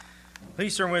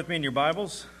Please turn with me in your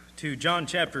Bibles to John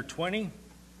chapter 20.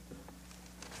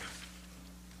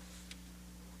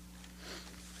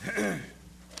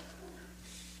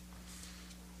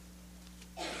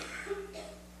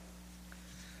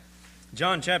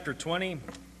 John chapter 20.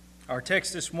 Our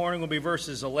text this morning will be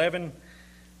verses 11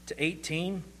 to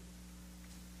 18.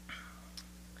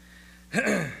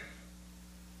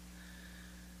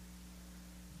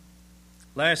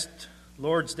 Last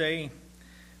Lord's Day,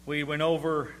 we went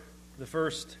over the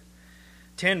first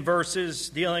 10 verses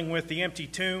dealing with the empty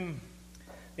tomb,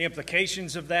 the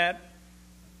implications of that.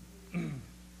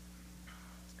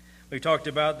 We talked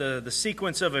about the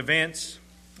sequence of events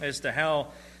as to how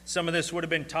some of this would have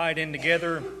been tied in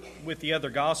together with the other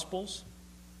Gospels.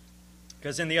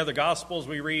 Because in the other Gospels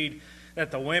we read that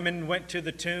the women went to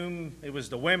the tomb. It was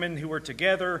the women who were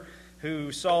together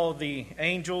who saw the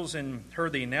angels and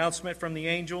heard the announcement from the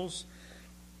angels.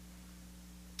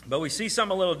 But we see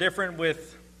something a little different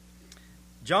with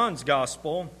John's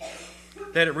Gospel,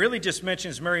 that it really just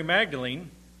mentions Mary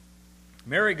Magdalene,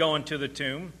 Mary going to the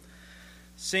tomb,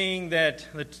 seeing that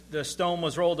the stone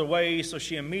was rolled away, so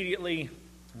she immediately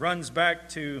runs back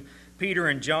to Peter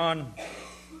and John,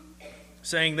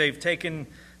 saying they've taken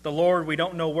the Lord, we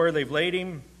don't know where they've laid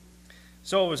him.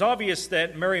 So it was obvious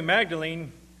that Mary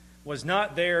Magdalene was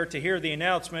not there to hear the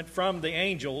announcement from the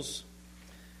angels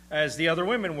as the other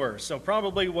women were. So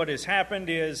probably what has happened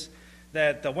is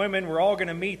that the women were all going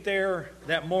to meet there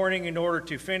that morning in order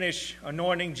to finish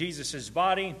anointing Jesus'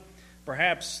 body.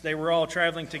 Perhaps they were all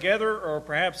traveling together, or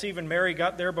perhaps even Mary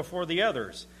got there before the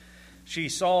others. She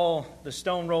saw the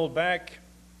stone rolled back,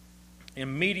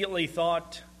 immediately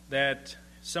thought that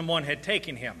someone had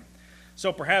taken him.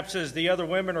 So perhaps as the other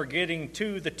women are getting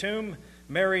to the tomb,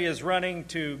 Mary is running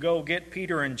to go get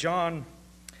Peter and John.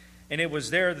 And it was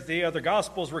there that the other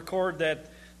Gospels record that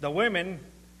the women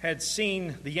had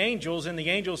seen the angels, and the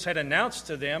angels had announced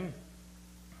to them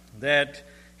that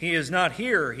he is not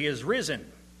here, he is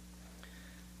risen.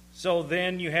 So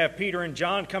then you have Peter and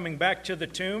John coming back to the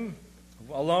tomb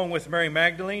along with Mary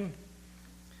Magdalene.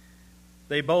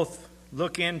 They both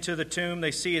look into the tomb.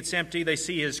 They see it's empty. They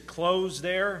see his clothes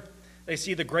there. They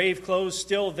see the grave clothes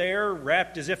still there,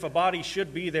 wrapped as if a body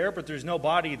should be there, but there's no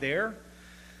body there.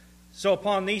 So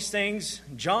upon these things,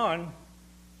 John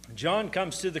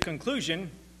comes to the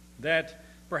conclusion that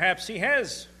perhaps he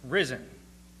has risen.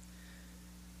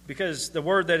 Because the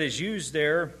word that is used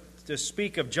there to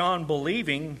speak of John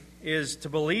believing is to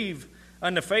believe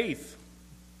unto faith.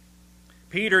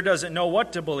 Peter doesn't know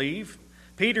what to believe.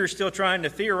 Peter's still trying to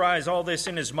theorize all this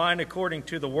in his mind according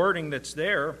to the wording that's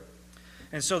there.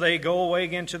 And so they go away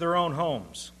again to their own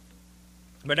homes.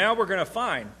 But now we're going to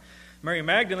find Mary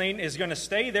Magdalene is going to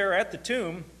stay there at the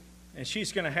tomb, and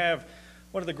she's going to have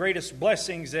one of the greatest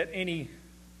blessings that any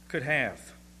could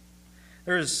have.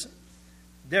 There's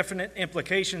definite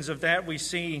implications of that we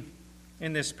see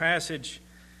in this passage,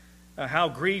 how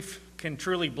grief can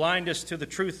truly blind us to the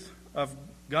truth of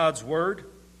God's Word,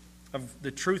 of the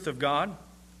truth of God.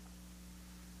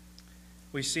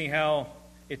 We see how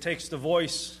it takes the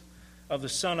voice of the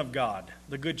Son of God,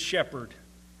 the Good Shepherd,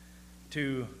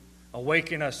 to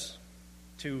awaken us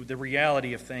to the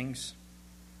reality of things.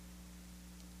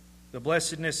 The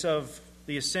blessedness of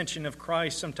the ascension of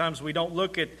Christ. Sometimes we don't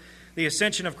look at the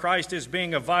ascension of Christ as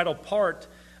being a vital part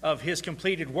of his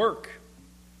completed work.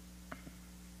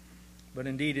 But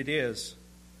indeed it is.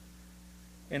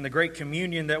 And the great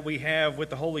communion that we have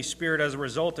with the Holy Spirit as a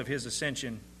result of his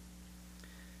ascension.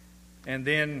 And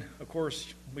then, of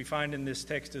course, we find in this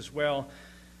text as well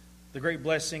the great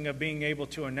blessing of being able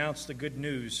to announce the good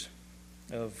news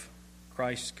of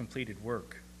Christ's completed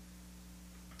work.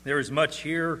 There is much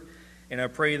here, and I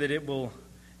pray that it will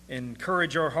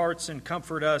encourage our hearts and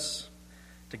comfort us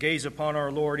to gaze upon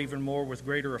our Lord even more with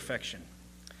greater affection.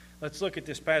 Let's look at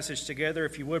this passage together.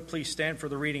 If you would, please stand for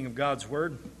the reading of God's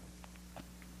Word.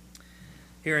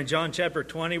 Here in John chapter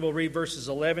 20, we'll read verses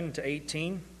 11 to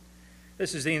 18.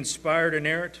 This is the inspired,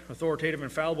 inerrant, authoritative,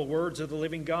 infallible words of the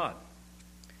living God.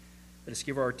 Let us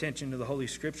give our attention to the Holy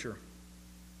Scripture.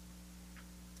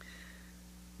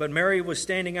 But Mary was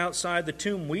standing outside the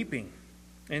tomb weeping,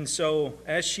 and so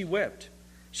as she wept,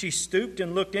 she stooped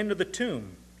and looked into the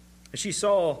tomb, and she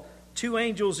saw two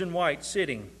angels in white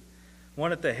sitting,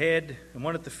 one at the head and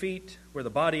one at the feet, where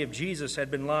the body of Jesus had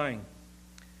been lying.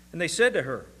 And they said to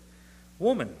her,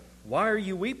 "Woman, why are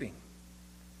you weeping?"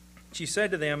 She said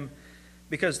to them,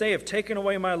 "Because they have taken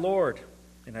away my Lord,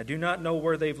 and I do not know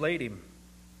where they've laid him."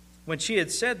 When she had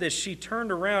said this, she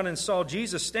turned around and saw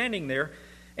Jesus standing there,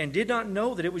 and did not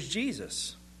know that it was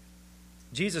Jesus.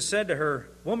 Jesus said to her,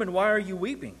 "Woman, why are you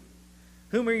weeping?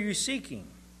 Whom are you seeking?"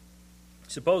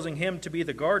 Supposing him to be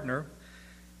the gardener,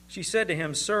 she said to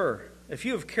him, Sir, if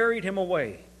you have carried him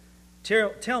away,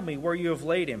 tell me where you have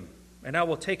laid him, and I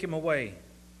will take him away.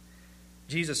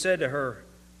 Jesus said to her,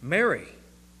 Mary.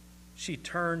 She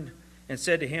turned and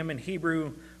said to him in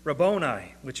Hebrew,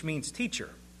 Rabboni, which means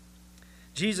teacher.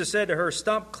 Jesus said to her,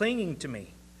 Stop clinging to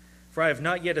me, for I have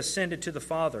not yet ascended to the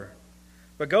Father.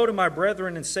 But go to my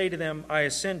brethren and say to them, I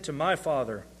ascend to my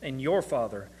Father and your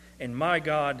Father, and my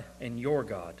God and your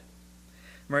God.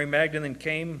 Mary Magdalene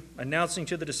came, announcing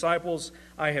to the disciples,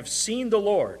 I have seen the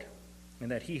Lord,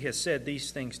 and that he has said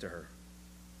these things to her.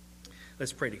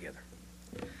 Let's pray together.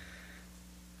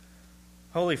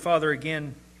 Holy Father,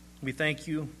 again, we thank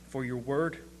you for your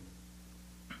word.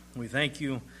 We thank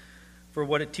you for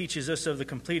what it teaches us of the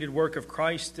completed work of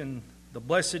Christ and the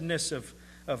blessedness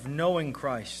of knowing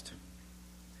Christ,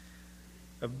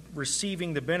 of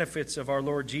receiving the benefits of our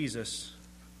Lord Jesus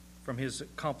from his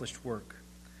accomplished work.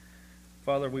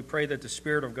 Father, we pray that the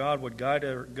Spirit of God would guide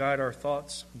our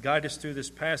thoughts, guide us through this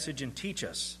passage, and teach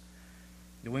us,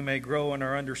 that we may grow in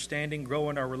our understanding, grow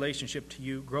in our relationship to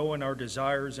you, grow in our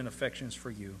desires and affections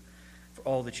for you, for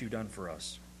all that you've done for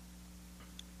us.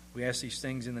 We ask these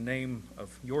things in the name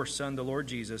of your Son, the Lord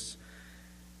Jesus.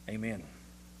 Amen.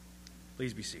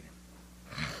 Please be seated.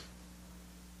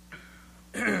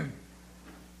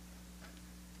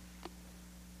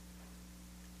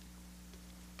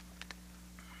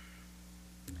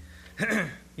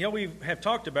 You know, we have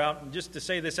talked about, just to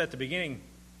say this at the beginning,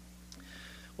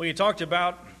 we talked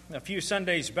about a few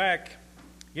Sundays back,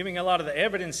 giving a lot of the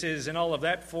evidences and all of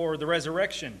that for the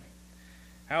resurrection.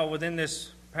 How within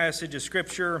this passage of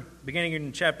Scripture, beginning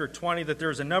in chapter 20, that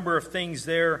there's a number of things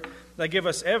there that give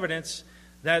us evidence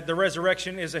that the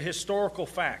resurrection is a historical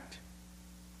fact.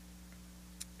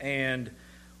 And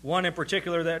one in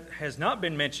particular that has not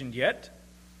been mentioned yet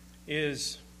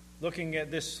is looking at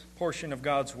this portion of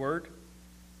God's Word.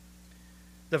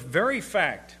 The very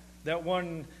fact that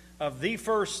one of the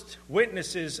first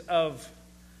witnesses of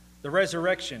the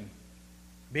resurrection,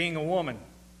 being a woman,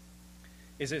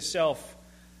 is itself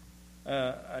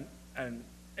an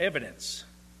evidence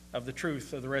of the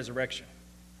truth of the resurrection.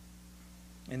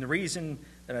 And the reason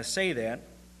that I say that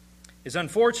is,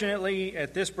 unfortunately,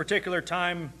 at this particular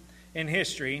time in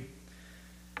history,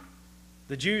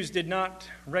 the Jews did not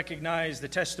recognize the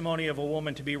testimony of a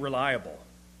woman to be reliable.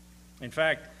 In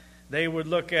fact, they would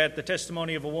look at the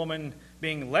testimony of a woman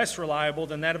being less reliable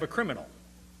than that of a criminal.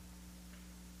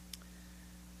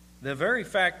 The very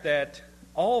fact that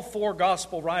all four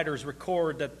gospel writers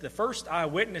record that the first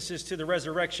eyewitnesses to the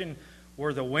resurrection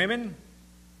were the women,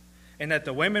 and that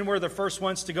the women were the first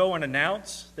ones to go and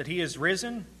announce that he is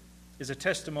risen, is a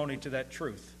testimony to that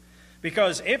truth.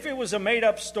 Because if it was a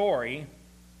made-up story,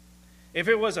 if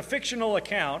it was a fictional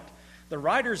account, the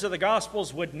writers of the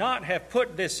Gospels would not have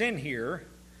put this in here,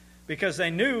 because they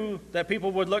knew that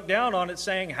people would look down on it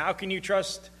saying, how can you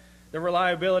trust the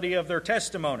reliability of their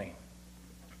testimony?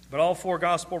 But all four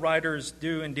gospel writers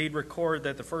do indeed record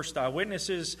that the first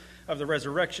eyewitnesses of the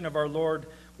resurrection of our Lord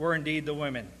were indeed the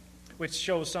women, which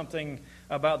shows something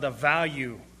about the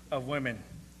value of women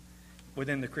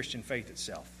within the Christian faith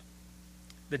itself,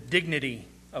 the dignity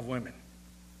of women.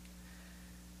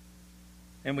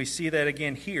 And we see that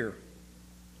again here.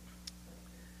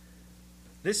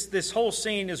 This whole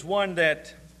scene is one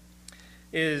that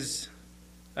is,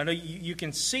 I know you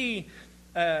can see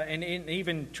and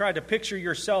even try to picture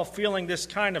yourself feeling this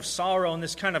kind of sorrow and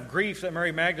this kind of grief that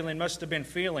Mary Magdalene must have been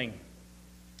feeling.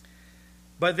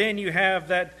 But then you have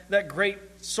that great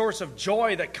source of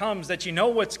joy that comes, that you know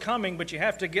what's coming, but you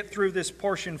have to get through this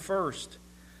portion first.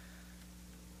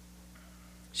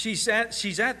 She's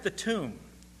at the tomb.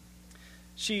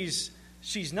 She's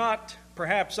not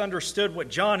perhaps understood what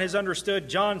John has understood.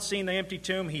 John's seen the empty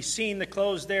tomb. He's seen the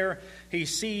clothes there.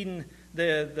 He's seen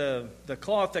the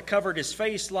cloth that covered his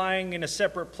face lying in a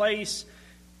separate place.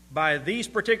 By these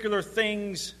particular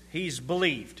things, he's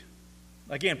believed.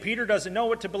 Again, Peter doesn't know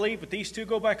what to believe, but these two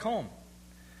go back home.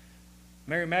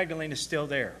 Mary Magdalene is still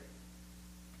there.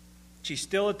 She's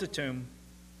still at the tomb.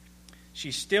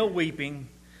 She's still weeping.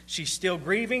 She's still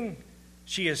grieving.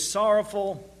 She is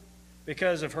sorrowful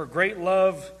because of her great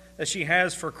love that she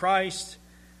has for Christ,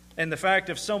 and the fact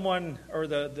of someone, or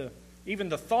even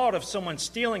the thought of someone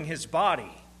stealing his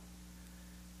body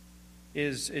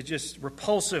is just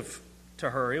repulsive to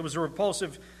her. It was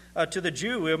repulsive to the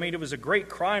Jew. I mean, it was a great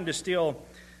crime to steal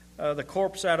the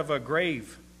corpse out of a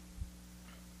grave.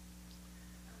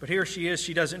 But here she is,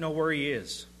 she doesn't know where he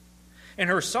is. And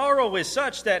her sorrow is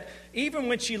such that even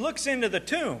when she looks into the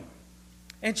tomb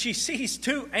and she sees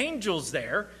two angels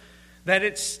there, that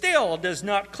it still does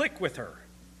not click with her.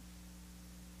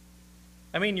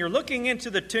 I mean, you're looking into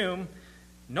the tomb.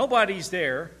 Nobody's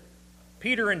there.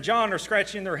 Peter and John are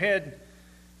scratching their head.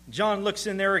 John looks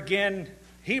in there again.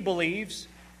 He believes,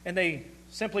 and they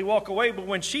simply walk away. But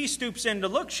when she stoops in to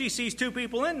look, she sees two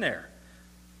people in there.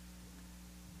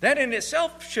 That in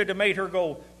itself should have made her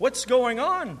go, "What's going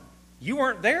on? You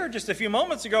weren't there just a few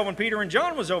moments ago when Peter and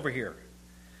John was over here."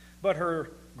 But her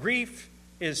grief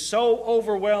is so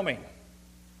overwhelming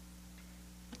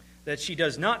that she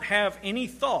does not have any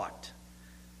thought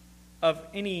of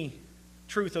any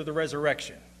truth of the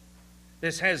resurrection.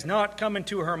 This has not come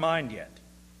into her mind yet.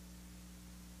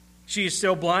 She is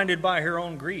still blinded by her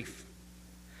own grief.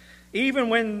 Even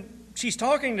when she's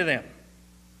talking to them.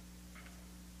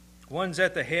 One's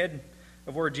at the head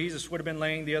of where Jesus would have been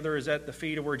laying. The other is at the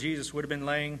feet of where Jesus would have been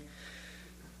laying.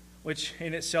 Which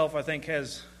in itself I think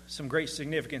has some great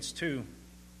significance too.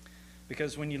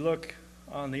 Because when you look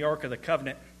on the Ark of the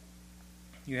Covenant,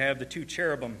 you have the two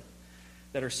cherubim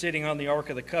that are sitting on the Ark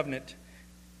of the Covenant,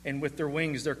 and with their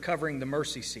wings they're covering the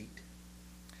mercy seat.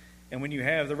 And when you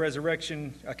have the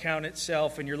resurrection account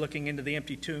itself and you're looking into the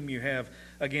empty tomb, you have,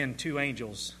 again, two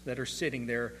angels that are sitting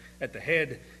there at the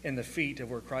head and the feet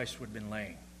of where Christ would have been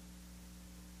laying.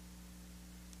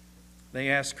 They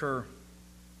ask her,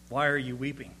 "Why are you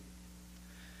weeping?"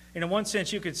 And in one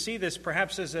sense, you could see this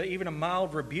perhaps as even a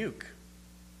mild rebuke.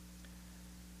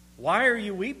 Why are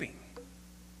you weeping?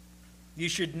 You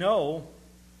should know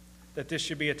that this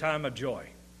should be a time of joy.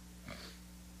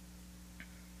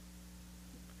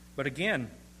 But again,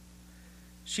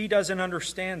 she doesn't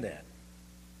understand that.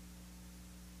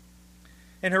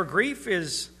 And her grief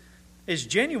is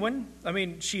genuine. I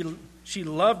mean, she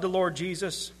loved the Lord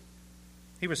Jesus.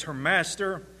 He was her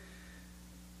master.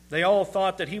 They all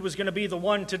thought that he was going to be the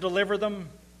one to deliver them.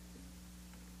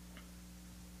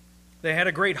 They had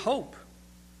a great hope.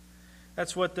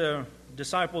 That's what the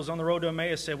disciples on the road to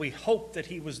Emmaus said. We hoped that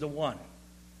he was the one.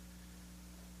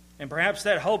 And perhaps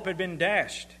that hope had been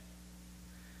dashed.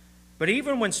 But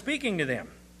even when speaking to them,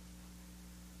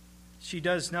 she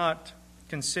does not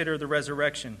consider the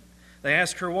resurrection. They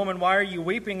ask her, "Woman, why are you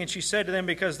weeping?" And she said to them,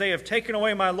 "Because they have taken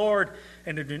away my Lord,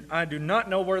 and I do not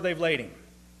know where they've laid him."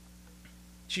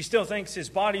 She still thinks his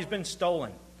body's been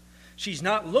stolen. She's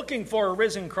not looking for a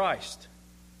risen Christ.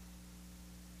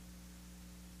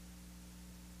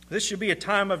 This should be a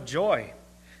time of joy.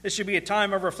 This should be a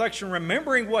time of reflection,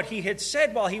 remembering what he had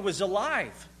said while he was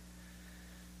alive.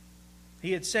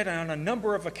 He had said on a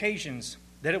number of occasions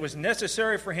that it was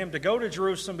necessary for him to go to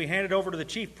Jerusalem, be handed over to the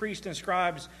chief priests and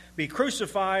scribes, be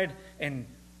crucified, and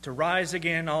to rise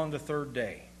again on the third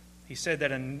day. He said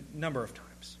that a number of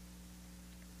times.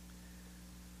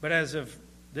 But as of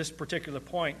this particular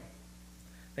point,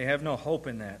 they have no hope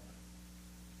in that.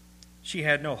 She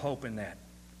had no hope in that.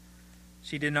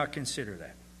 She did not consider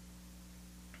that.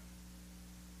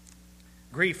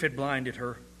 Grief had blinded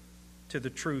her to the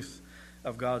truth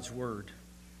of God's word.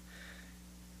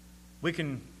 We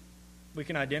can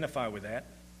identify with that.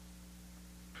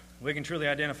 We can truly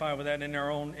identify with that in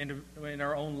our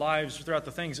own lives throughout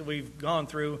the things that we've gone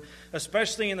through,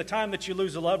 especially in the time that you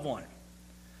lose a loved one.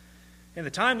 In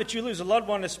the time that you lose a loved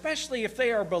one, especially if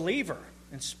they are a believer,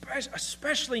 and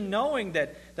especially knowing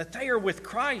that they are with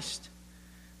Christ,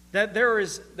 that there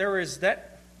is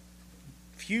that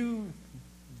few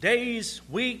days,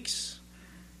 weeks,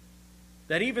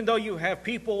 that even though you have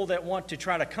people that want to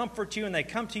try to comfort you and they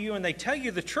come to you and they tell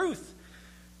you the truth,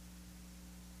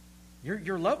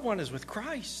 your loved one is with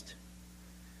Christ.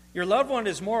 Your loved one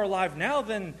is more alive now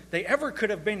than they ever could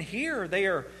have been here.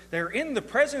 They're in the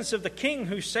presence of the King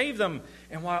who saved them.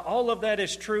 And while all of that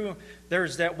is true,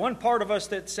 there's that one part of us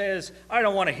that says, "I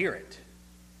don't want to hear it."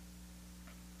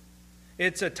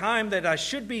 It's a time that I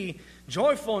should be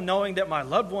joyful knowing that my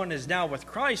loved one is now with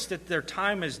Christ, that their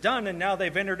time is done, and now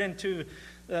they've entered into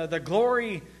the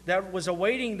glory that was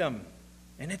awaiting them.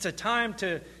 And it's a time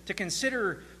to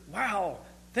consider, wow,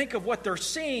 think of what they're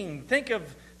seeing. Think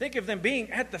of them being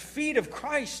at the feet of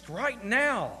Christ right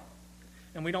now.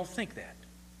 And we don't think that.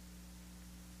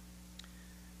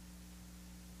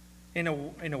 In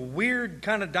a weird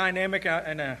kind of dynamic,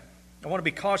 and I want to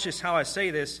be cautious how I say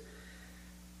this,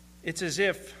 it's as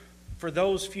if for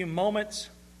those few moments,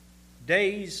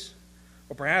 days,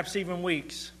 or perhaps even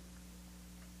weeks,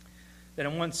 that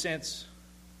in one sense,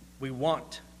 we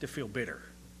want to feel bitter.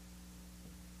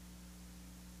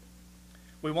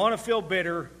 We want to feel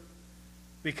bitter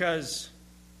because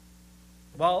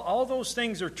while all those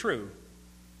things are true,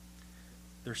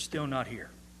 they're still not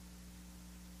here.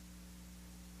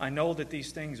 I know that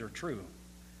these things are true,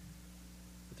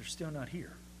 but they're still not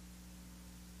here.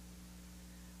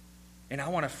 And I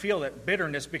want to feel that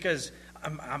bitterness because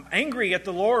I'm angry at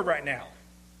the Lord right now.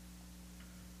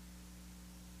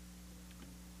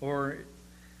 or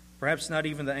perhaps not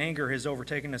even the anger has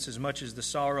overtaken us as much as the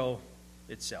sorrow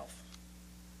itself,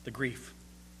 the grief.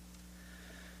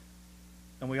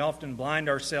 And we often blind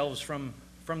ourselves from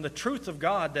the truth of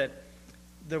God that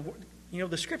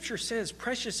the Scripture says,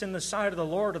 precious in the sight of the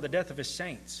Lord are the death of His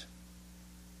saints.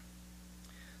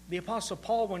 The Apostle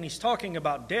Paul, when he's talking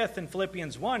about death in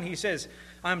Philippians 1, he says,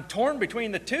 I'm torn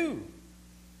between the two.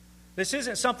 This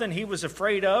isn't something he was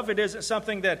afraid of. It isn't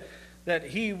something that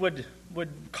he would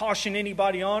caution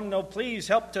anybody on. No, please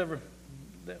help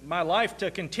my life to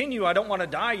continue. I don't want to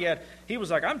die yet. He was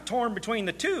like, I'm torn between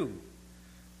the two.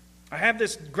 I have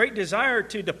this great desire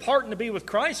to depart and to be with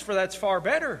Christ, for that's far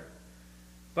better.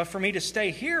 But for me to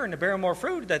stay here and to bear more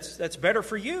fruit, that's better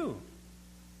for you.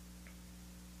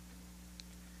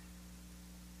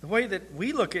 The way that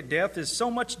we look at death is so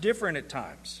much different at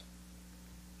times.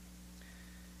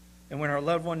 And when our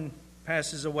loved one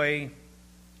passes away,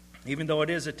 even though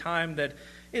it is a time that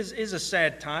is a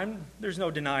sad time, there's no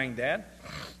denying that.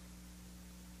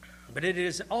 But it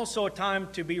is also a time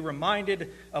to be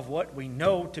reminded of what we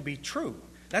know to be true.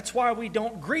 That's why we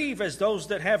don't grieve as those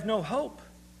that have no hope.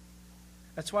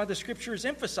 That's why the Scriptures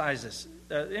emphasize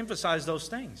those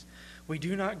things. We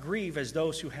do not grieve as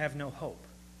those who have no hope.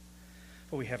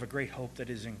 But we have a great hope that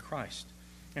is in Christ.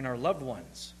 And our loved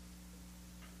ones,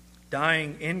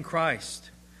 dying in Christ,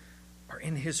 are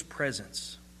in His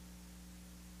presence.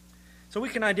 So we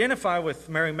can identify with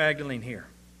Mary Magdalene here.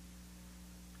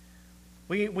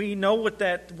 We know what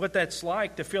that's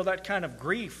like, to feel that kind of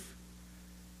grief,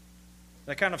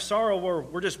 that kind of sorrow where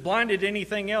we're just blinded to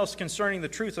anything else concerning the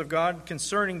truth of God,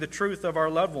 concerning the truth of our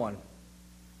loved one.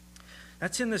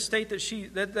 That's in the state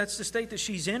that's the state that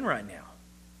she's in right now.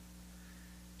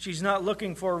 She's not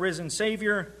looking for a risen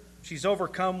Savior. She's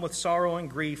overcome with sorrow and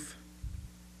grief.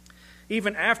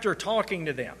 Even after talking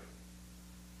to them.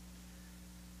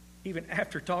 Even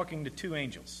after talking to two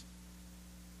angels.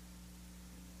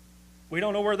 We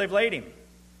don't know where they've laid Him.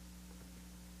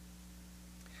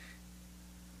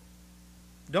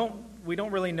 We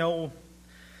don't really know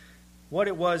what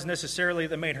it was necessarily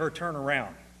that made her turn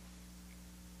around.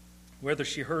 Whether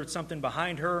she heard something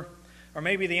behind her, or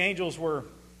maybe the angels were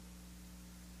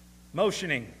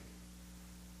motioning.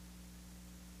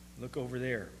 Look over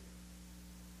there.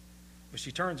 But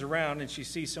she turns around and she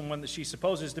sees someone that she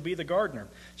supposes to be the gardener.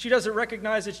 She doesn't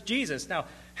recognize it's Jesus. Now,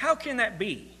 how can that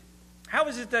be? How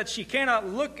is it that she cannot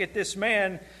look at this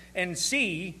man and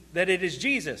see that it is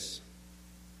Jesus?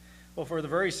 Well, for the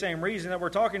very same reason that we're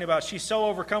talking about. She's so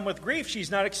overcome with grief,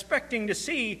 she's not expecting to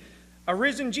see a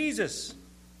risen Jesus.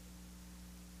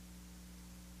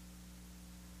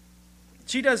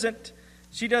 She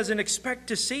doesn't expect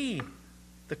to see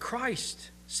the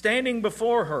Christ standing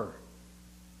before her.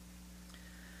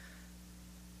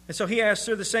 And so he asks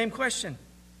her the same question.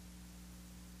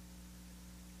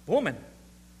 Woman,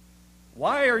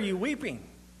 why are you weeping?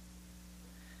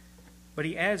 But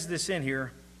he adds this in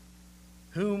here.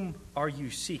 Whom are you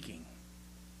seeking?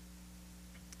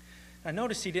 Now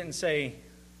notice he didn't say,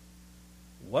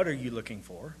 what are you looking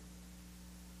for?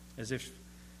 As if,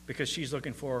 because she's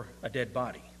looking for a dead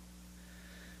body.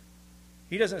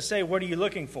 He doesn't say, what are you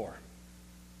looking for?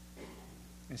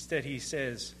 Instead he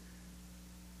says,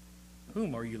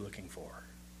 whom are you looking for?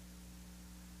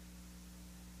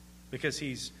 Because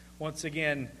he's, once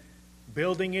again,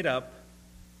 building it up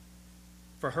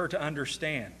for her to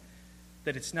understand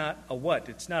that it's not a what?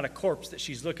 It's not a corpse that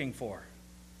she's looking for.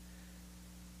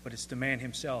 But it's the man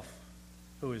himself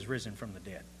who is risen from the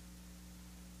dead.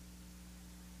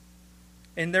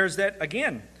 And there's that,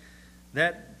 again,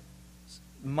 that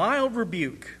mild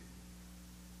rebuke.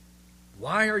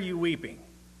 Why are you weeping?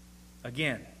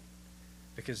 Again,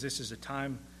 because this is a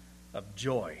time of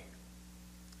joy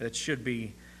that should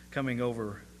be coming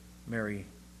over Mary.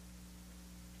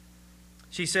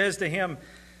 She says to him,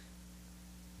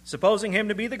 supposing him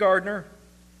to be the gardener,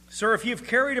 Sir, if you've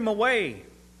carried him away,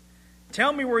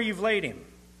 tell me where you've laid him,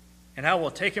 and I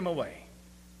will take him away.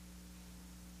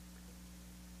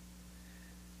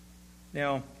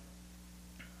 Now,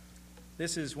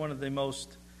 this is one of the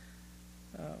most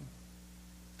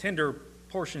tender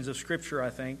portions of Scripture, I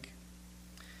think,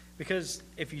 because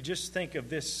if you just think of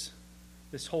this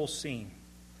whole scene,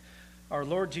 our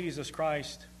Lord Jesus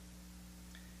Christ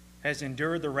has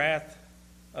endured the wrath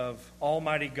of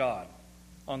Almighty God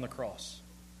on the cross.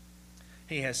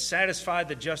 He has satisfied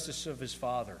the justice of his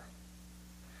Father.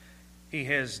 He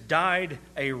has died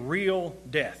a real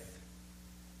death.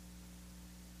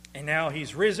 And now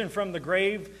he's risen from the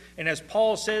grave, and as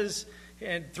Paul says,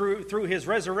 and through his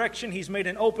resurrection, he's made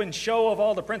an open show of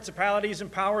all the principalities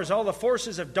and powers, all the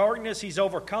forces of darkness. He's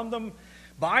overcome them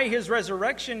by his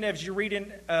resurrection, as you read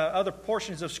in other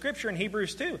portions of Scripture in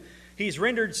Hebrews 2. He's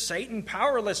rendered Satan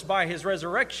powerless by his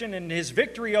resurrection and his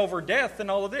victory over death and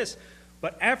all of this.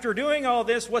 But after doing all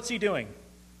this, what's he doing?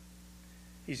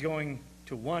 He's going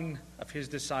to one of his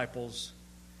disciples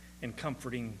and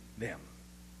comforting them.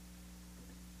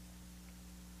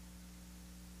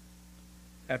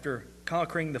 After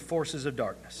conquering the forces of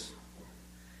darkness,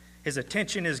 his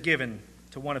attention is given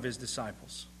to one of his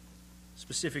disciples,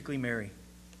 specifically Mary.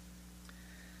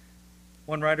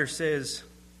 One writer says,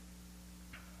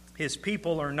 his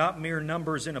people are not mere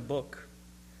numbers in a book.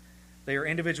 They are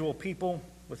individual people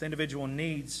with individual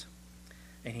needs,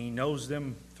 and he knows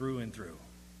them through and through.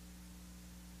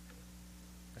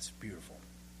 That's beautiful.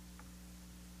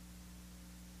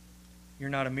 You're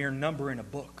not a mere number in a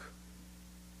book,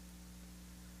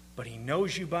 but he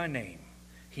knows you by name.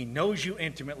 He knows you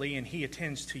intimately, and he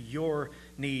attends to your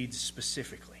needs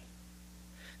specifically.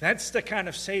 That's the kind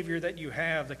of Savior that you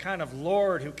have, the kind of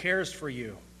Lord who cares for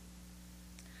you.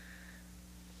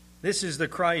 This is the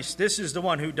Christ. This is the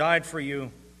one who died for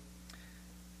you.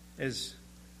 As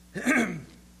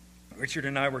Richard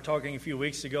and I were talking a few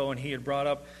weeks ago, and he had brought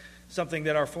up something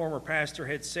that our former pastor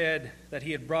had said, that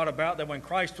he had brought about, that when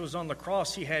Christ was on the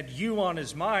cross, he had you on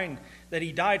his mind, that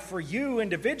he died for you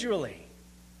individually.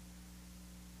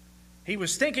 He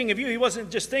was thinking of you. He wasn't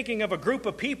just thinking of a group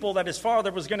of people that his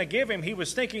Father was going to give him. He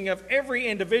was thinking of every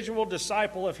individual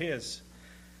disciple of his,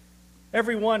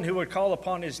 everyone who would call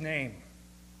upon his name.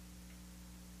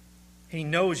 He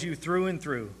knows you through and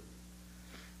through.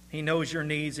 He knows your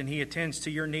needs, and he attends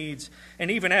to your needs. And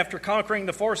even after conquering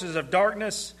the forces of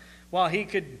darkness, while he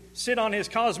could sit on his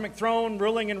cosmic throne,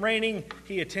 ruling and reigning,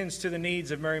 he attends to the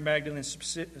needs of Mary Magdalene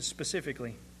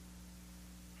specifically.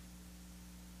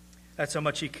 That's how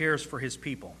much he cares for his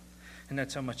people, and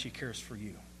that's how much he cares for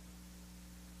you.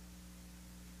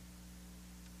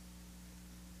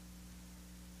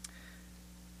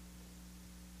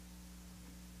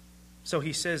 So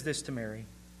he says this to Mary.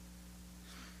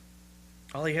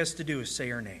 All he has to do is say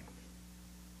her name.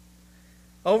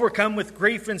 Overcome with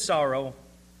grief and sorrow,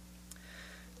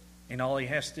 and all he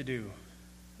has to do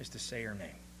is to say her name.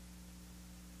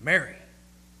 Mary.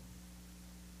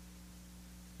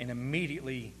 And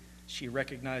immediately she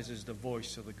recognizes the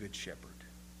voice of the Good Shepherd.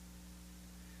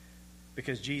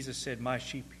 Because Jesus said, my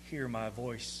sheep hear my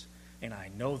voice, and I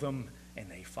know them, and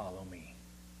they follow me.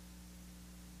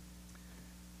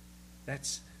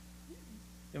 That's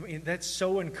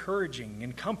so encouraging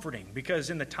and comforting, because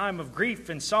in the time of grief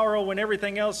and sorrow and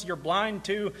everything else you're blind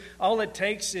to, all it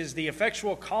takes is the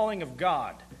effectual calling of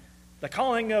God, the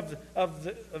calling of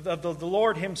the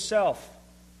Lord himself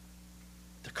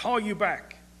to call you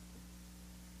back.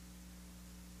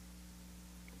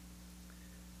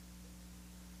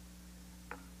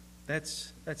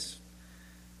 That's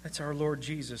our Lord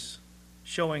Jesus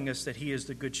showing us that he is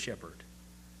the Good Shepherd.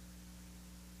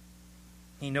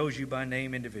 He knows you by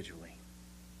name individually.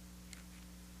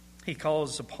 He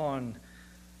calls upon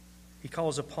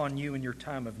you in your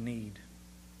time of need.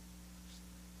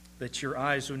 That your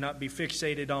eyes will not be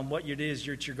fixated on what it is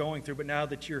that you're going through, but now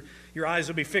that your eyes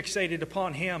will be fixated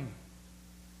upon him.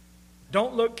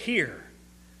 Don't look here.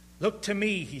 Look to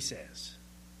me, he says.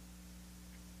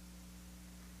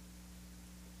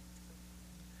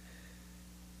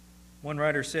 One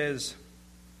writer says,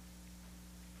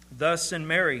 thus in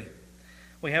Mary,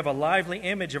 we have a lively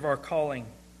image of our calling.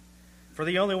 For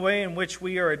the only way in which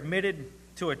we are admitted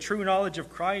to a true knowledge of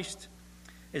Christ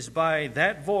is by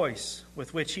that voice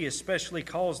with which he especially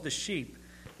calls the sheep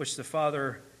which the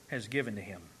Father has given to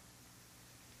him.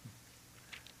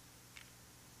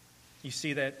 You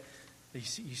see that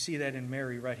in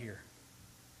Mary right here.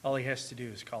 All he has to do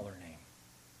is call her name.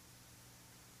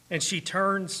 And she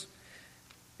turns,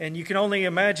 and you can only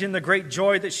imagine the great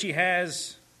joy that she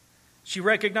has. She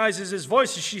recognizes his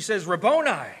voice and she says,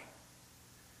 Rabboni,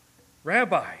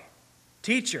 Rabbi,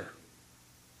 teacher.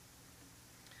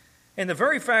 And the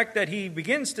very fact that he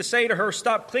begins to say to her,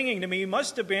 stop clinging to me,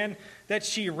 must have been that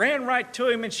she ran right to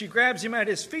him and she grabs him at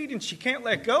his feet and she can't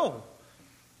let go.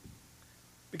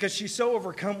 Because she's so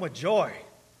overcome with joy.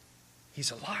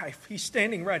 He's alive. He's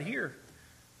standing right here.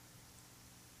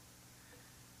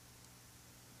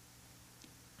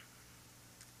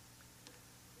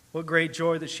 What great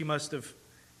joy that she must have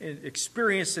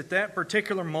experienced at that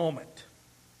particular moment.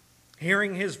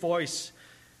 Hearing his voice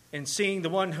and seeing the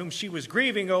one whom she was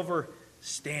grieving over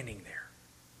standing there.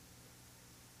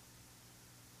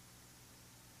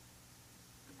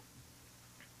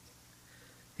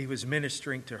 He was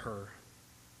ministering to her.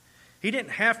 He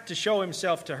didn't have to show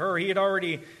himself to her. He had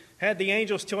already had the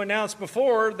angels to announce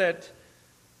before that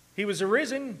he was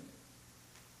arisen.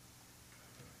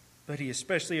 but he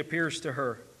especially appears to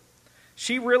her.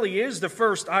 She really is the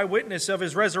first eyewitness of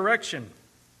his resurrection.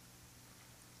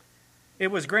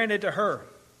 It was granted to her.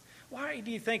 Why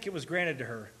do you think it was granted to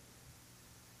her?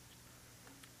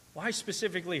 Why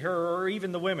specifically her, or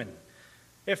even the women,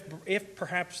 if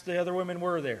perhaps the other women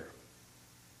were there?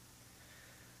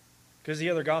 Because the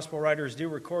other gospel writers do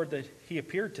record that he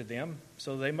appeared to them,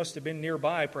 so they must have been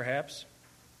nearby perhaps.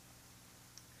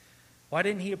 Why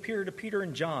didn't he appear to Peter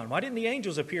and John? Why didn't the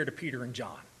angels appear to Peter and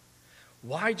John?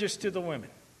 Why just to the women?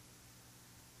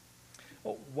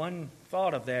 Well, one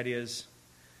thought of that is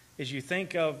you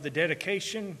think of the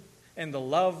dedication and the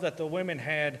love that the women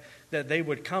had, that they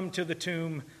would come to the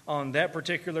tomb on that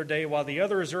particular day while the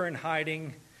others are in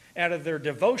hiding, out of their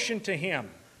devotion to him,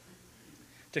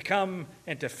 to come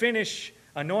and to finish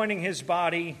anointing his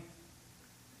body,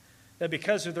 that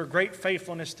because of their great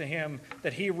faithfulness to him,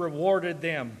 that he rewarded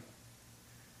them,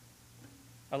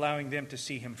 allowing them to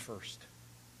see him first.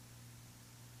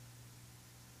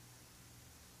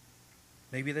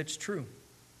 Maybe that's true.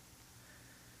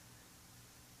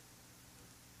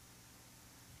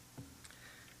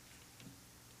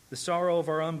 The sorrow of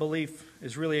our unbelief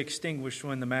is really extinguished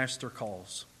when the Master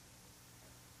calls.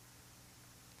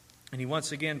 And he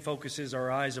once again focuses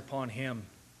our eyes upon him.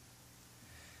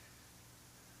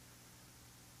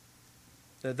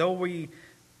 That though we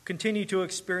continue to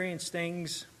experience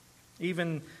things,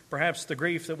 even perhaps the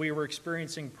grief that we were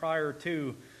experiencing prior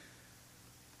to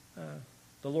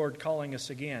the Lord calling us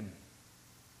again,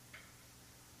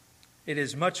 it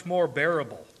is much more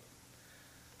bearable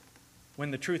when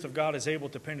the truth of God is able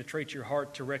to penetrate your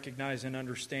heart to recognize and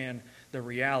understand the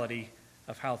reality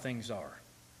of how things are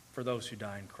for those who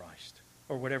die in Christ,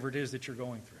 or whatever it is that you're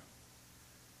going through.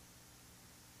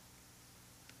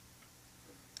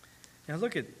 Now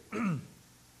look at,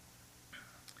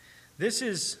 this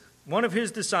is one of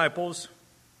his disciples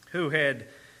who had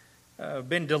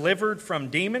been delivered from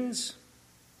demons.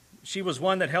 She was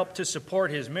one that helped to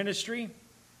support his ministry,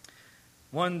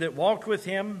 one that walked with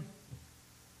him.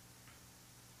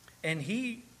 And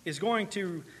he is going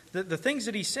to, the things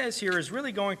that he says here is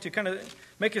really going to kind of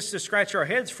make us to scratch our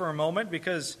heads for a moment,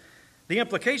 because the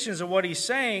implications of what he's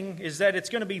saying is that it's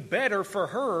going to be better for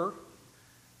her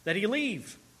that he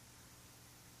leave.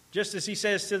 Just as he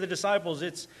says to the disciples,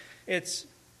 it's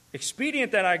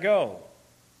expedient that I go.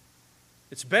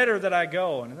 It's better that I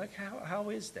go. And I'm like, how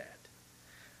is that?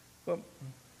 Well,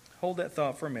 hold that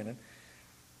thought for a minute.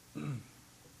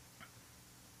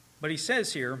 But he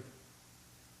says here,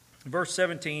 verse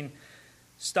 17,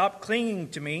 stop clinging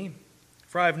to me,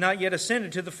 for I have not yet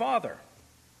ascended to the Father.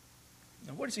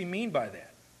 Now, what does he mean by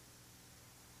that?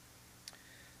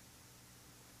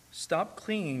 Stop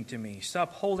clinging to me.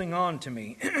 Stop holding on to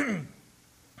me.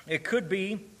 It could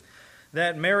be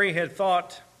that Mary had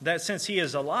thought that since he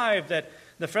is alive, that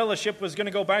the fellowship was going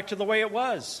to go back to the way it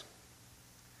was.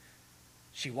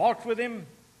 She walked with him,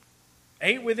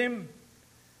 ate with him,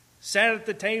 sat at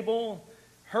the table,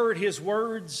 heard his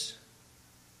words.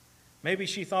 Maybe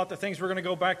she thought that things were going to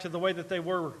go back to the way that they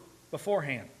were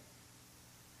beforehand.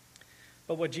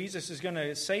 But what Jesus is going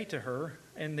to say to her,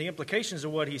 and the implications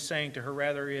of what he's saying to her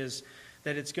rather, is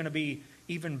that it's going to be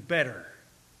even better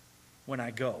when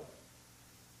I go.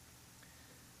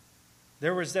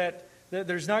 There's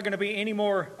not going to be any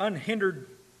more unhindered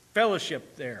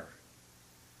fellowship there.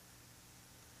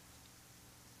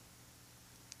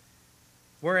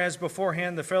 Whereas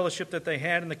beforehand, the fellowship that they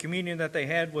had and the communion that they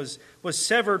had was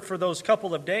severed for those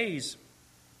couple of days.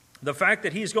 The fact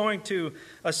that he's going to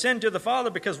ascend to the Father,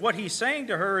 because what he's saying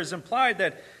to her is implied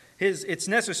that it's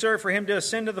necessary for him to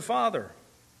ascend to the Father.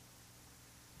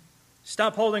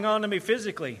 Stop holding on to me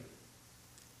physically.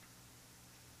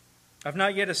 I've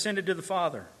not yet ascended to the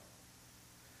Father.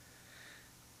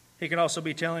 He can also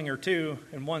be telling her too,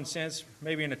 in one sense,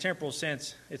 maybe in a temporal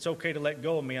sense, it's okay to let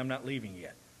go of me, I'm not leaving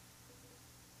yet.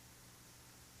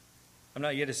 I'm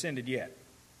not yet ascended yet.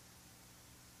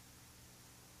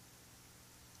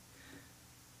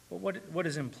 But what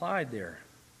is implied there?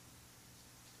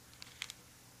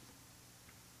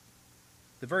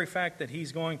 The very fact that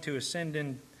he's going to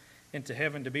ascend into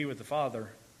heaven to be with the Father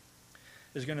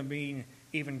is going to mean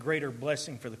even greater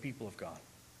blessing for the people of God.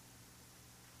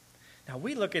 Now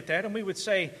we look at that and we would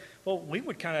say, well, we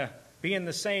would kind of be in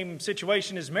the same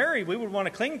situation as Mary. We would want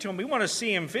to cling to him. We want to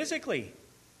see him physically.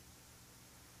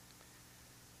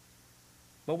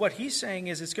 But what he's saying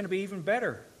is it's going to be even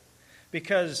better,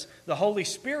 because the Holy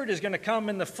Spirit is going to come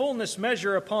in the fullness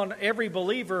measure upon every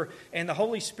believer, and the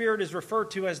Holy Spirit is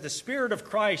referred to as the Spirit of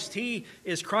Christ. He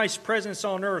is Christ's presence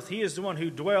on earth. He is the one who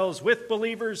dwells with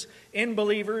believers, in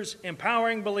believers,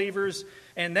 empowering believers,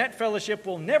 and that fellowship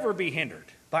will never be hindered.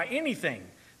 by anything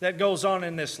that goes on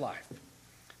in this life.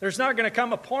 There's not going to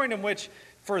come a point in which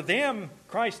for them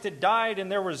Christ had died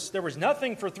and there was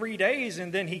nothing for 3 days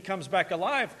and then he comes back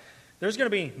alive. There's going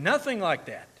to be nothing like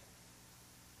that.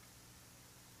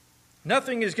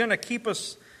 Nothing is going to keep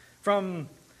us from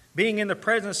being in the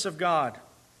presence of God,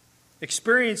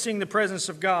 experiencing the presence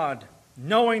of God,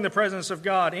 knowing the presence of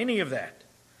God, any of that.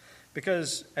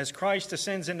 Because as Christ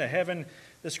ascends into heaven,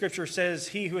 the Scripture says,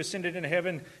 he who ascended into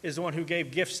heaven is the one who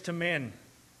gave gifts to men.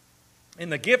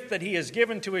 And the gift that he has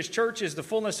given to his church is the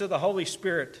fullness of the Holy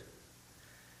Spirit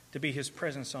to be his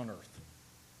presence on earth.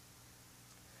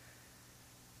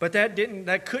 But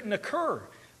that couldn't occur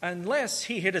unless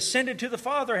he had ascended to the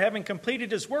Father, having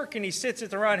completed his work, and he sits at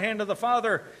the right hand of the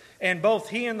Father, and both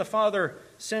he and the Father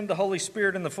send the Holy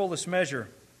Spirit in the fullest measure.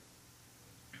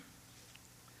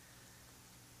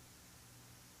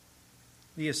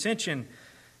 The ascension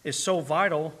is so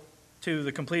vital to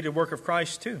the completed work of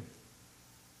Christ too,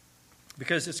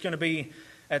 because it's going to be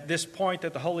at this point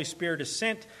that the Holy Spirit is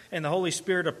sent, and the Holy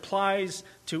Spirit applies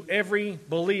to every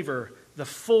believer the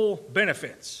full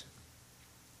benefits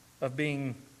of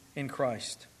being in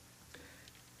Christ.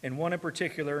 And one in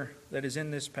particular that is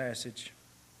in this passage.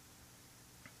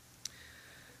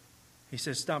 He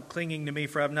says, "Stop clinging to me,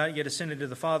 for I have not yet ascended to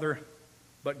the Father,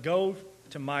 but go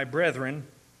to my brethren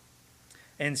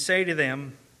and say to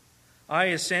them, I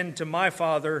ascend to my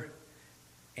Father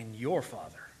and your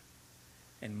Father,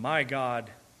 and my God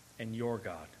and your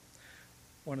God."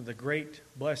 One of the great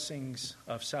blessings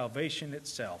of salvation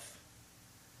itself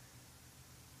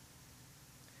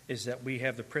is that we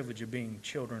have the privilege of being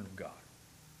children of God,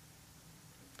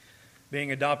 being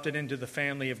adopted into the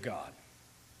family of God.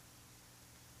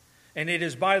 And it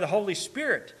is by the Holy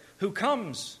Spirit who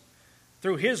comes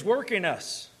through his work in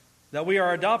us that we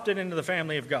are adopted into the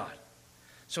family of God.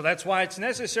 So that's why it's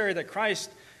necessary that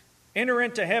Christ enter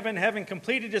into heaven, having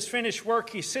completed his finished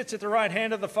work. He sits at the right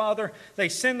hand of the Father. They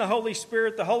send the Holy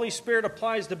Spirit. The Holy Spirit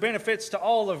applies the benefits to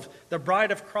all of the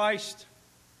bride of Christ.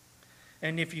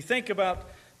 And if you think about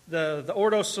the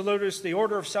Ordo Salutis, the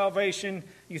order of salvation,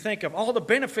 you think of all the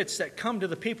benefits that come to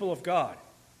the people of God.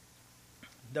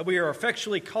 That we are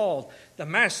effectually called. The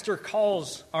Master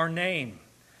calls our name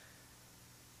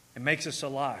and makes us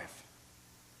alive.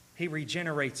 He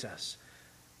regenerates us,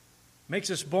 makes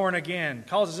us born again,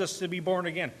 causes us to be born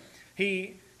again.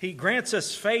 He grants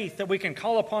us faith that we can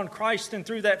call upon Christ, and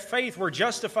through that faith we're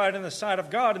justified in the sight of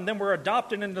God, and then we're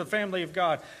adopted into the family of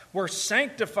God. We're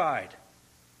sanctified.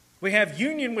 We have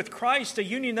union with Christ, a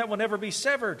union that will never be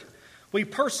severed. We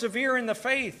persevere in the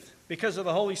faith because of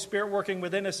the Holy Spirit working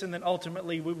within us, and then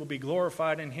ultimately we will be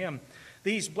glorified in him.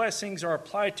 These blessings are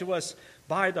applied to us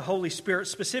by the Holy Spirit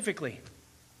specifically,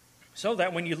 so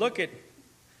that when you look at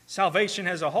salvation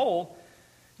as a whole,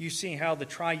 you see how the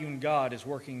triune God is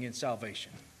working in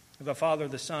salvation. The Father,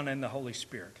 the Son, and the Holy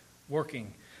Spirit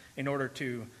working in order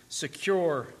to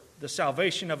secure the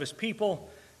salvation of his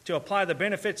people, to apply the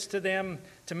benefits to them,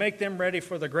 to make them ready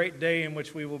for the great day in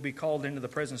which we will be called into the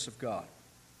presence of God.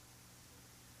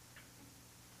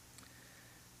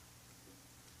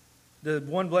 The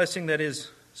one blessing that is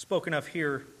spoken of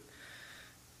here,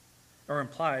 or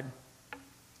implied,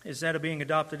 is that of being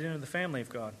adopted into the family of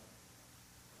God.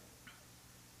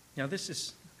 Now this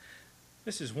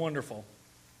is wonderful,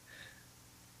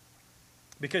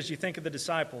 because you think of the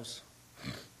disciples.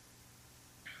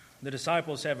 The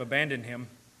disciples have abandoned him.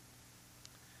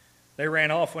 They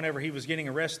ran off whenever he was getting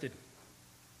arrested.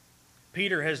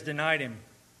 Peter has denied him.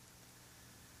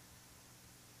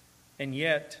 And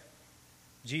yet,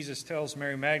 Jesus tells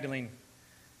Mary Magdalene,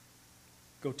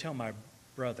 "Go tell my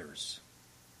brothers."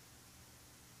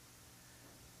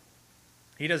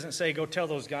 He doesn't say, "Go tell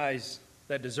those guys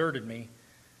that deserted me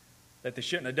that they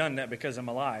shouldn't have done that because I'm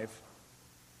alive."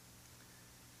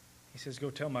 He says,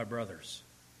 "Go tell my brothers."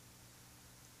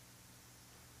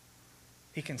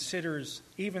 He considers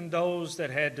even those that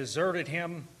had deserted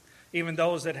him, even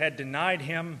those that had denied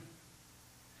him,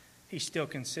 he still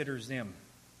considers them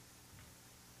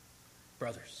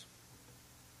brothers,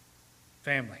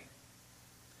 family.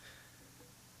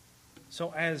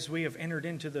 So as we have entered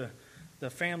into the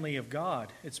family of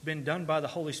God, it's been done by the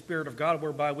Holy Spirit of God,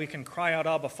 whereby we can cry out,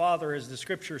 "Abba, Father," as the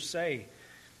Scriptures say,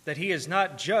 that he is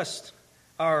not just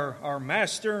our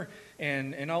master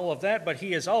and all of that, but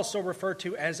he is also referred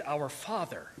to as our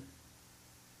Father.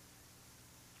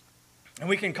 And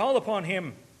we can call upon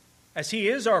him as he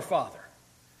is our Father.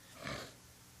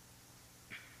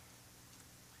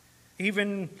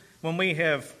 Even when we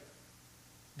have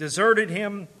deserted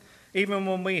him, even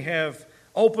when we have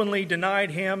openly denied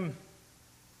him,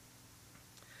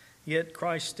 yet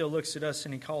Christ still looks at us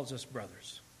and he calls us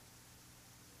brothers.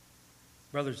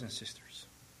 Brothers and sisters,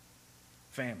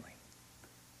 family.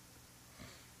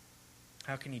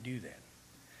 How can he do that?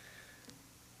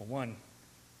 Well, one,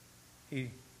 he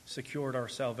secured our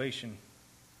salvation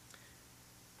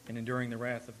in enduring the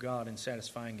wrath of God and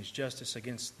satisfying his justice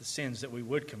against the sins that we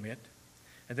would commit.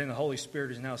 And then the Holy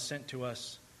Spirit is now sent to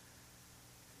us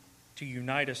to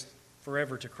unite us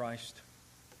forever to Christ,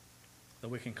 that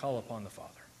we can call upon the Father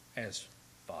as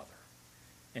Father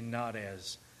and not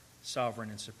as sovereign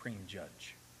and supreme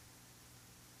judge.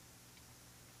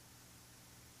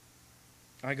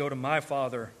 I go to my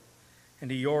Father and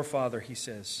to your Father, he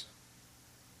says.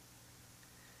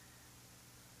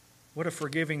 What a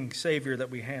forgiving Savior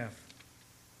that we have.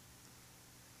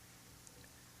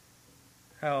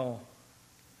 How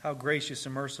gracious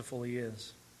and merciful he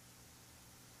is.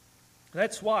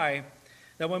 That's why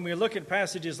that when we look at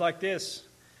passages like this,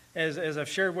 as I've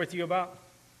shared with you about,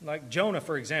 like Jonah,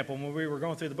 for example, when we were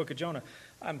going through the book of Jonah,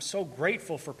 I'm so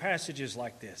grateful for passages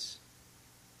like this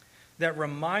that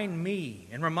remind me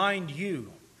and remind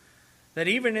you that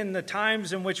even in the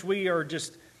times in which we are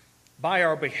just, by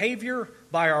our behavior,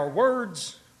 by our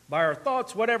words, by our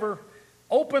thoughts, whatever,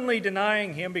 openly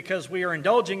denying him because we are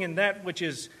indulging in that which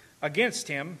is against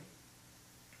him,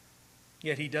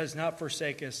 yet he does not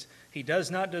forsake us. He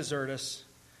does not desert us.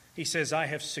 He says, I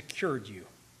have secured you.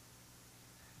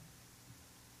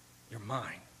 You're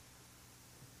mine.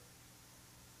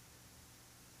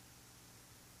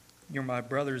 You're my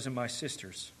brothers and my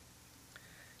sisters.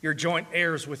 You're joint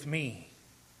heirs with me.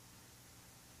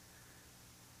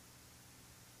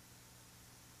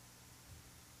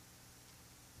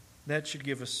 That should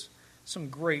give us some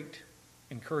great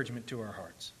encouragement to our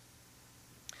hearts.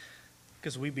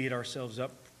 Because we beat ourselves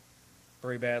up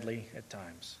very badly at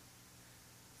times,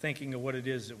 thinking of what it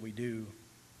is that we do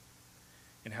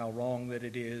and how wrong that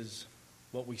it is,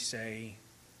 what we say,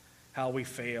 how we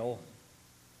fail.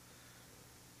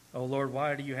 Oh Lord,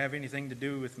 why do you have anything to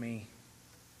do with me?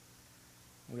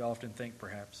 We often think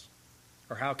perhaps.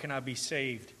 Or how can I be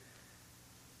saved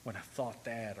when I've thought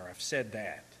that or I've said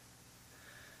that?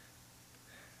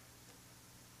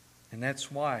 And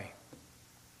that's why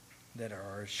that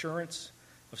our assurance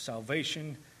of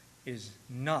salvation is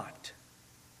not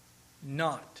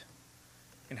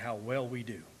in how well we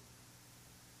do.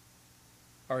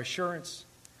 Our assurance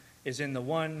is in the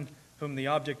one whom the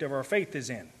object of our faith is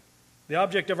in. The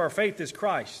object of our faith is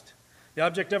Christ. The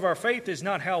object of our faith is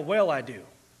not how well I do.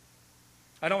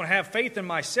 I don't have faith in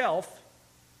myself.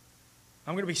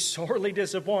 I'm going to be sorely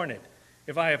disappointed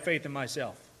if I have faith in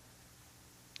myself.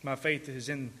 My faith is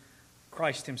in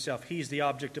Christ himself. He's the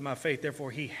object of my faith.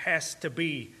 Therefore, he has to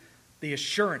be the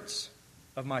assurance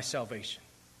of my salvation.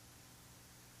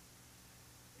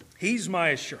 He's my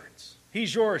assurance.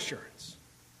 He's your assurance.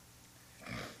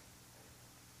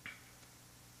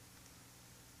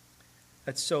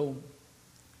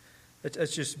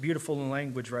 That's just beautiful in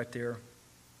language right there.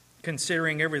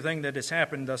 Considering everything that has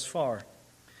happened thus far,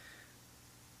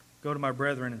 go to my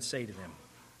brethren and say to them,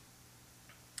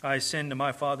 I ascend to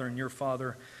my Father and your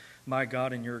Father, my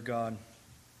God and your God.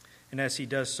 And as he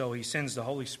does so, he sends the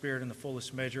Holy Spirit in the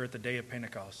fullest measure at the day of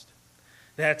Pentecost.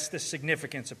 That's the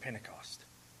significance of Pentecost.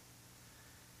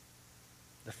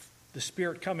 The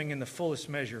Spirit coming in the fullest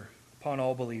measure upon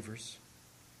all believers.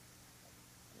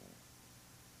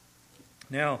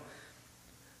 Now,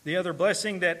 the other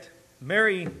blessing that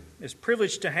Mary is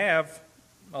privileged to have,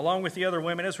 along with the other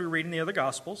women as we read in the other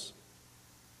Gospels,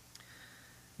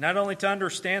 not only to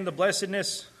understand the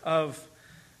blessedness of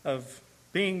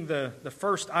being the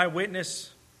first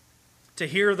eyewitness, to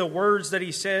hear the words that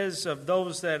he says of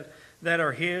those that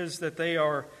are his, that they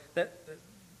are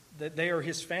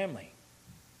his family.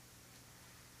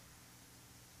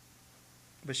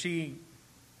 But she's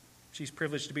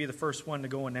privileged to be the first one to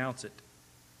go announce it.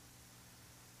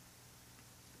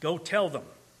 Go tell them.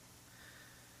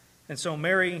 And so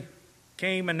Mary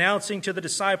came announcing to the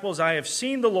disciples, I have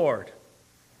seen the Lord,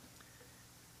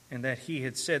 and that he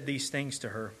had said these things to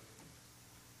her.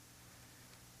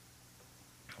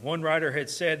 One writer had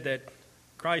said that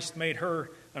Christ made her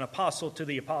an apostle to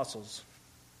the apostles.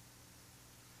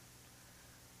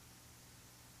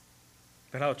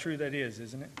 But how true that is,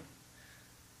 isn't it?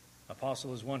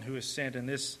 Apostle is one who is sent, and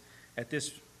at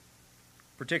this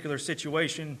particular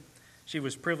situation, she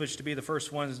was privileged to be the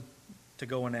first one to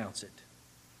go announce it.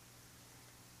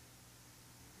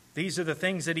 These are the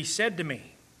things that he said to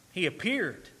me. He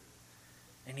appeared,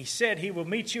 and he said he will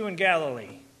meet you in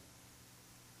Galilee.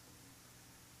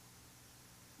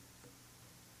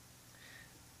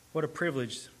 What a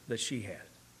privilege that she had.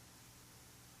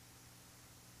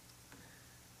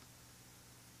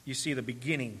 You see the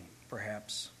beginning,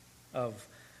 perhaps, of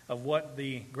of what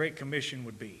the Great Commission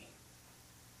would be.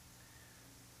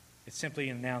 It's simply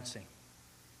announcing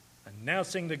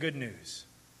the good news.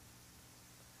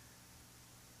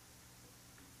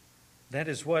 That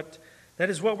is what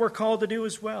we're called to do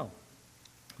as well.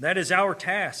 That is our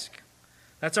task.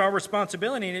 That's our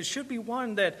responsibility, and it should be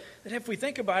one that if we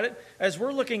think about it, as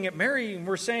we're looking at Mary and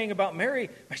we're saying about Mary,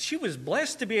 she was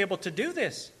blessed to be able to do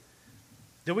this.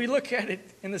 Do we look at it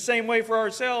in the same way for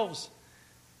ourselves?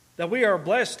 That we are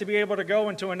blessed to be able to go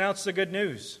and to announce the good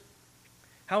news.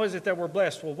 How is it that we're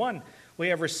blessed? Well, one, we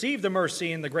have received the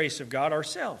mercy and the grace of God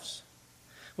ourselves.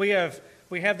 We have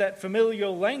that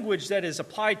familial language that is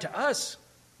applied to us,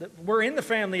 that we're in the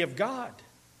family of God.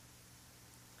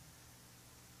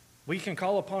 We can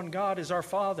call upon God as our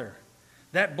Father.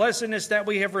 That blessedness that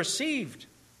we have received,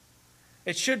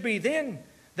 it should be then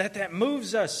that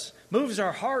moves us, moves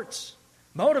our hearts,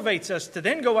 motivates us to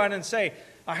then go out and say,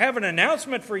 I have an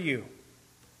announcement for you.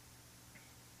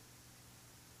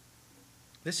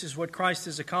 This is what Christ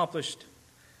has accomplished,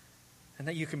 and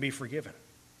that you can be forgiven.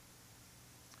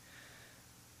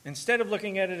 Instead of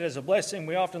looking at it as a blessing,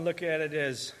 we often look at it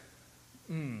as,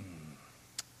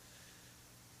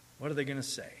 what are they going to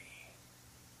say?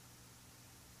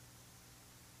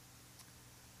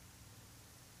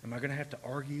 Am I going to have to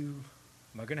argue?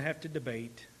 Am I going to have to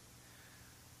debate?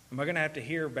 Am I going to have to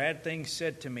hear bad things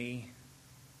said to me?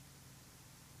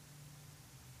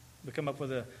 We come up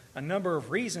with a number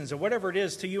of reasons, or whatever it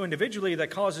is to you individually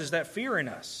that causes that fear in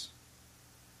us.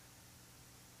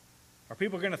 Are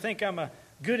people going to think I'm a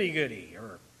goody-goody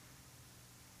or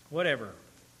whatever?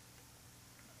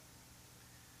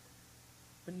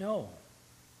 But no.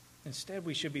 Instead,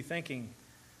 we should be thinking,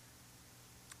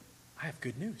 I have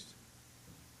good news.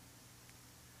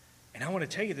 And I want to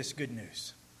tell you this good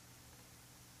news.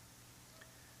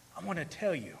 I want to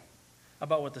tell you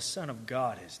about what the Son of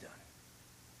God has done.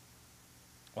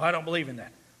 Well, I don't believe in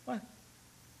that. Well,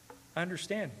 I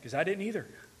understand, because I didn't either.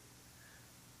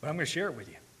 But I'm going to share it with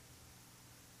you.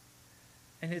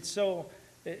 And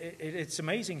it's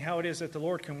amazing how it is that the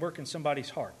Lord can work in somebody's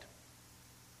heart.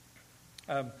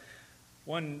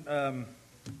 One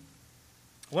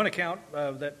account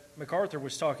that MacArthur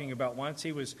was talking about once,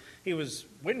 he was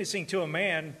witnessing to a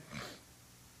man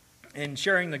and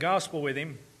sharing the gospel with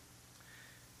him.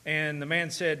 And the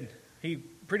man said, he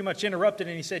pretty much interrupted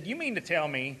and he said, you mean to tell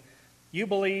me you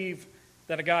believe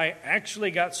that a guy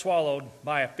actually got swallowed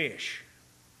by a fish?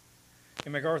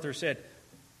 And MacArthur said,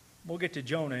 we'll get to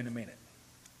Jonah in a minute.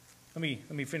 Let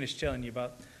me finish telling you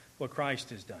about what Christ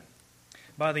has done.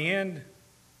 By the end,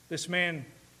 this man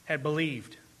had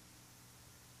believed.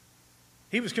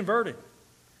 He was converted.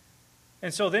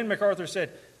 And so then MacArthur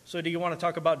said, so do you want to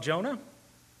talk about Jonah?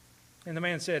 And the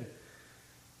man said,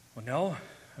 well, no.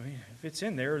 I mean, if it's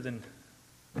in there, then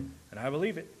I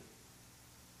believe it.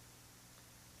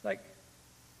 Like,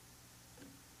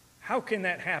 how can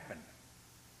that happen?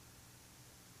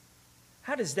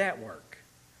 How does that work?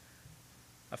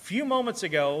 A few moments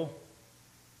ago,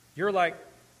 you're like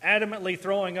adamantly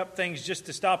throwing up things just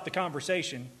to stop the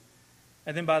conversation.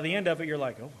 And then by the end of it, you're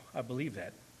like, oh, I believe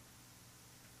that.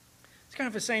 It's kind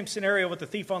of the same scenario with the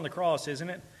thief on the cross, isn't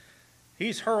it?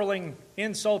 He's hurling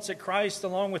insults at Christ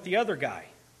along with the other guy.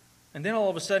 And then all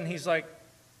of a sudden he's like,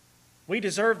 we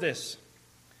deserve this.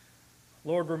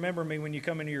 Lord, remember me when you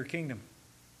come into your kingdom.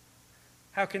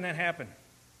 How can that happen?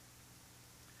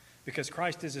 Because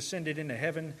Christ has ascended into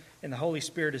heaven and the Holy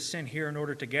Spirit is sent here in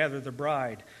order to gather the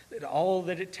bride. That all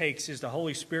that it takes is the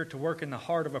Holy Spirit to work in the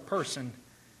heart of a person,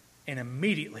 and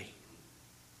immediately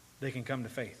they can come to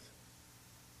faith.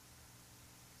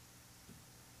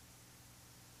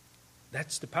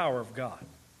 That's the power of God.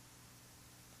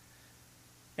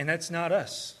 And that's not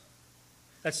us.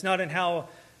 That's not in how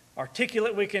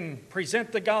articulate we can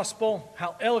present the gospel,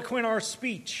 how eloquent our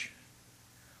speech,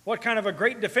 what kind of a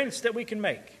great defense that we can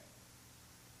make.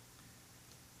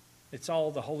 It's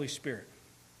all the Holy Spirit.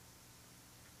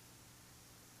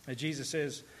 As Jesus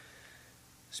says,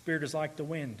 the Spirit is like the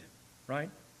wind, right?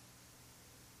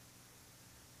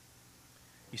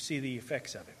 You see the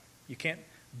effects of it. You can't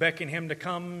beckon him to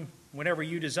come whenever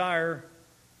you desire.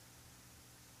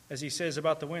 As he says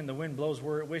about the wind blows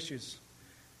where it wishes.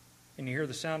 And you hear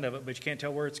the sound of it, but you can't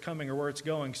tell where it's coming or where it's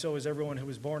going. So is everyone who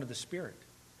was born of the Spirit.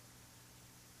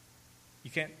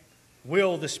 You can't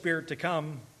will the Spirit to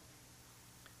come,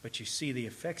 but you see the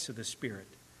effects of the Spirit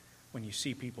when you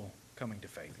see people coming to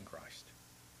faith in Christ.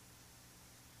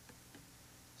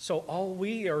 So all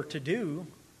we are to do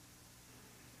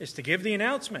is to give the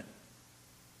announcement,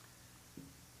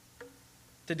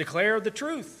 to declare the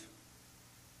truth.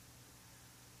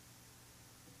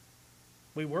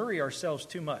 We worry ourselves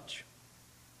too much.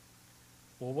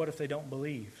 Well, what if they don't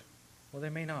believe? Well, they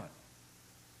may not.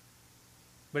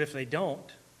 But if they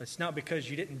don't, it's not because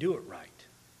you didn't do it right.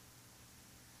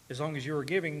 As long as you were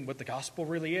giving what the gospel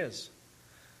really is.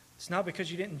 It's not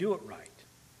because you didn't do it right.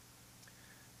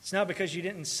 It's not because you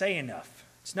didn't say enough.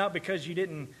 It's not because you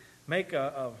didn't make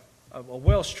a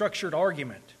well-structured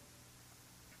argument.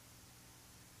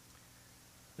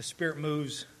 The Spirit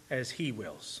moves as He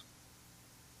wills.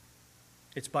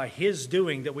 It's by His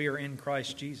doing that we are in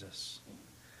Christ Jesus.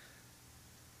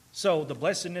 So the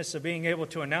blessedness of being able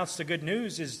to announce the good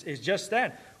news is just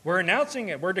that. We're announcing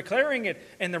it, we're declaring it,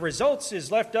 and the results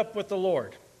is left up with the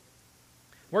Lord.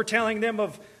 We're telling them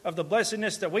of the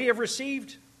blessedness that we have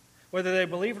received. Whether they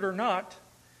believe it or not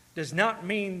does not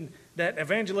mean that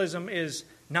evangelism is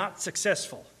not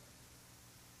successful.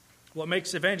 What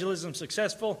makes evangelism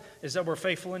successful is that we're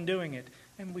faithful in doing it,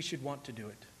 and we should want to do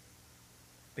it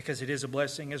because it is a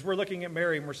blessing. As we're looking at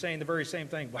Mary and we're saying the very same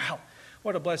thing, wow,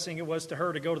 what a blessing it was to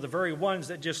her to go to the very ones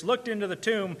that just looked into the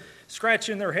tomb,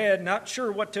 scratching their head, not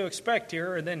sure what to expect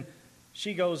here, and then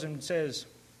she goes and says,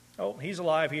 oh, He's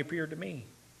alive, He appeared to me.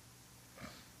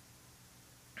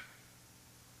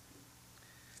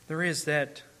 There is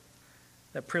that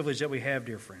privilege that we have,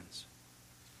 dear friends,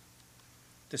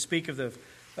 to speak of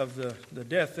the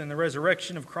death and the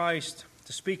resurrection of Christ,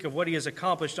 to speak of what He has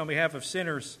accomplished on behalf of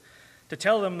sinners, to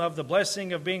tell them of the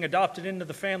blessing of being adopted into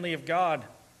the family of God,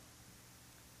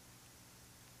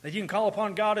 that you can call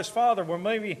upon God as Father. Well,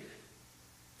 maybe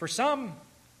for some,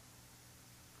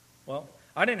 well,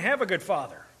 I didn't have a good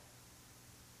father.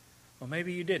 Well,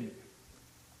 maybe you didn't.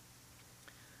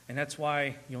 And that's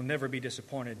why you'll never be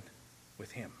disappointed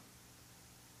with Him.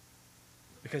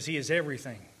 Because He is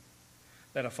everything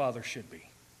that a father should be.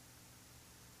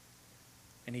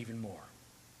 And even more.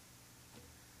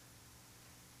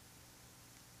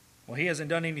 Well, He hasn't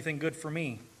done anything good for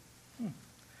me.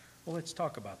 Well, let's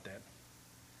talk about that.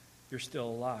 You're still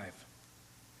alive.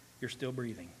 You're still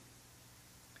breathing.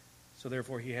 So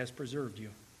therefore, He has preserved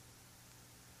you.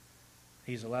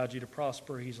 He's allowed you to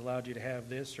prosper. He's allowed you to have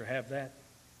this or have that.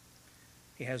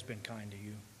 He has been kind to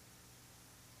you.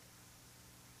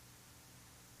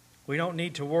 We don't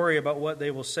need to worry about what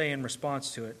they will say in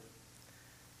response to it.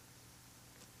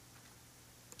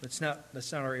 That's not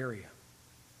our area.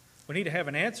 We need to have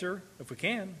an answer, if we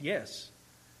can, yes.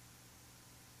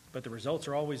 But the results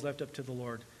are always left up to the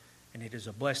Lord, and it is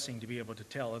a blessing to be able to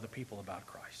tell other people about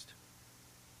Christ.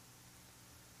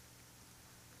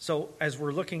 So, as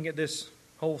we're looking at this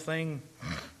whole thing,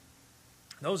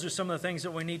 those are some of the things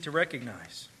that we need to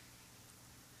recognize.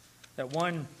 That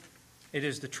one, it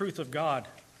is the truth of God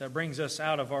that brings us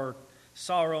out of our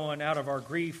sorrow and out of our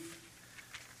grief.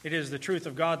 It is the truth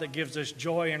of God that gives us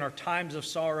joy in our times of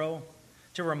sorrow,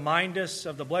 to remind us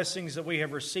of the blessings that we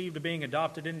have received of being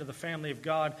adopted into the family of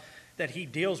God, that He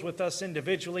deals with us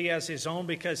individually as His own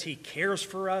because He cares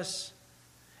for us.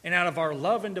 And out of our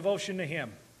love and devotion to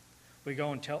Him, we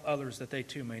go and tell others that they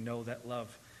too may know that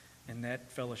love and that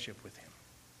fellowship with Him.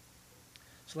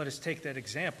 So let us take that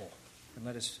example and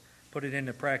let us put it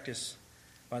into practice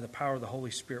by the power of the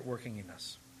Holy Spirit working in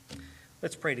us.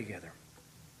 Let's pray together.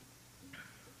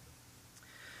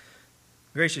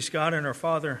 Gracious God and our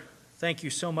Father, thank you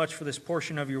so much for this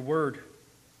portion of your word.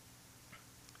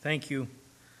 Thank you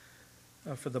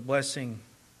for the blessing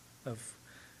of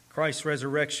Christ's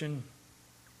resurrection,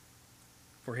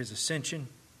 for His ascension,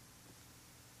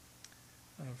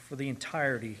 for the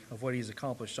entirety of what He has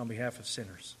accomplished on behalf of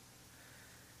sinners.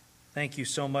 Thank you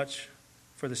so much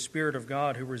for the Spirit of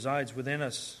God who resides within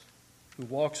us, who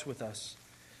walks with us,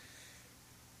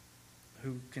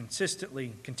 who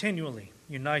continually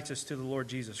unites us to the Lord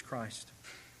Jesus Christ.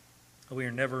 We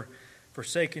are never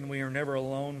forsaken, we are never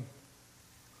alone,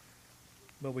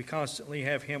 but we constantly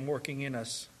have Him working in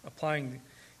us, applying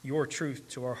your truth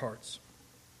to our hearts.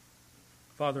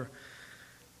 Father,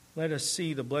 let us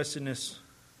see the blessedness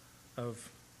of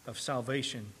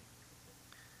salvation.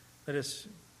 Let us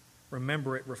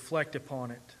remember it, reflect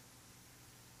upon it.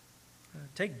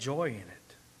 Take joy in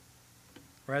it,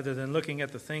 rather than looking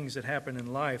at the things that happen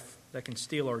in life that can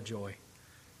steal our joy.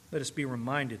 Let us be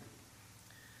reminded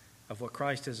of what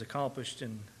Christ has accomplished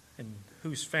and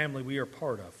whose family we are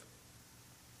part of.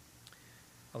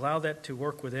 Allow that to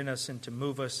work within us and to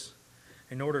move us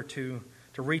in order to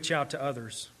reach out to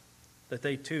others, that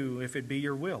they too, if it be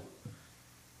your will,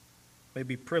 may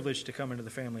be privileged to come into the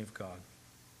family of God.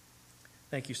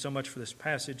 Thank you so much for this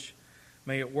passage.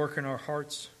 May it work in our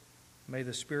hearts. May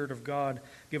the Spirit of God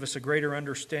give us a greater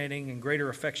understanding and greater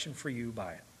affection for you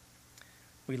by it.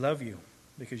 We love you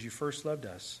because you first loved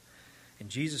us. In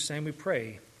Jesus' name we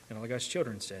pray, and all God's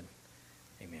children said,